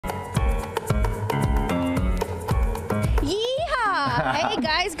Hey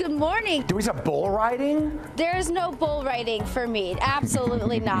guys, good morning. Do we have bull riding? There's no bull riding for me.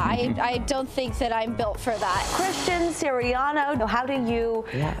 Absolutely not. I don't think that I'm built for that. Christian Siriano, how do you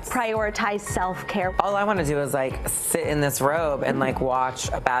prioritize self-care? All I want to do is like sit in this robe and like watch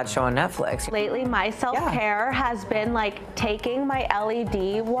a bad show on Netflix. Lately, my self-care has been like taking my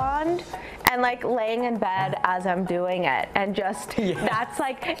LED wand and like laying in bed as I'm doing it, and just that's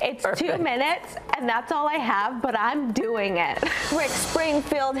like, it's perfect. 2 minutes and that's all I have, but I'm doing it. Rick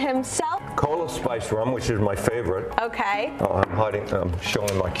Springfield himself. Cola Spice Rum, which is my favorite. Okay. Oh, I'm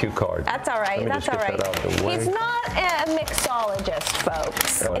showing my cue card. That's all right. That's all right. He's not a mixologist,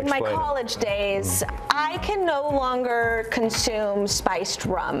 folks. In my college days, I can no longer consume spiced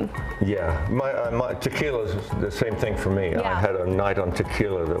rum. Yeah, my tequila is the same thing for me. Yeah. I had a night on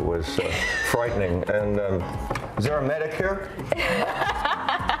tequila that was frightening. And is there a medic here?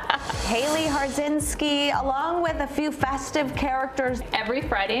 Haley Harzinski, along with a few festive characters. Every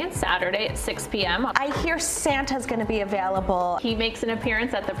Friday and Saturday at 6 p.m. I hear Santa's going to be available. He makes an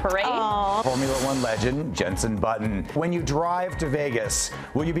appearance at the parade. Aww. Formula One legend, Jenson Button. When you drive to Vegas,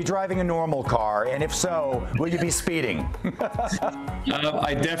 will you be driving a normal car? And if so, will you be speeding?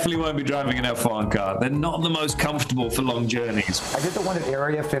 I definitely won't be driving an F1 car. They're not the most comfortable for long journeys. I did the one at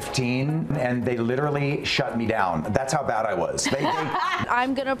Area 15, and they literally shut me down. That's how bad I was.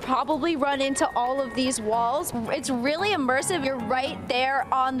 I'm gonna probably run into all of these walls. It's really immersive. You're right there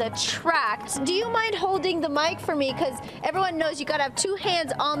on the track. Do you mind holding the mic for me? Because everyone knows you gotta have 2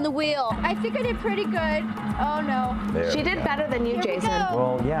 hands on the wheel. I think I did pretty good. Oh no. She did better than you, Jason.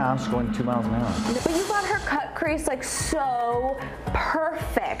 Well, yeah, I'm just going 2 miles an hour. But you got her cut crease like so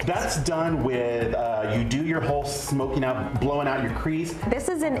perfect. That's done with, you do your whole smoking out, blowing out your crease. This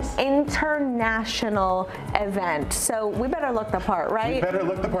is an international event, so we better look the part, right? You better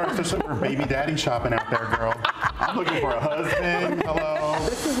look the part, especially for baby daddy shopping out there, girl. I'm looking for a husband. Hello.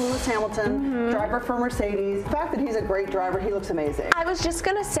 This is Lewis Hamilton, driver for Mercedes. The fact that he's a great driver, he looks amazing. I was just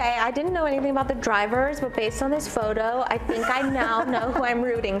gonna say, I didn't know anything about the drivers, but based on this photo, I think I now know who I'm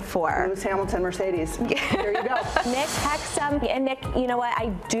rooting for. Lewis Hamilton, Mercedes. There you go. Nick Hexum. And Nick, you know what? I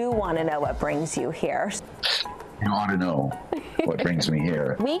do want to know what brings you here. You want to know what brings me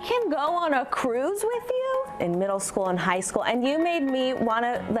here. We can go on a cruise with you in middle school and high school, and you made me want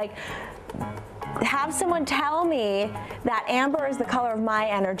to like have someone tell me that amber is the color of my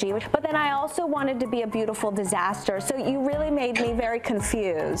energy, but then I also wanted to be a beautiful disaster. So you really made me very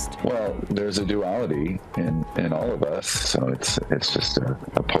confused. Well, there's a duality in all of us, so it's just a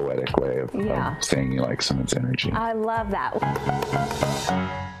poetic way of saying you like someone's energy. I love that.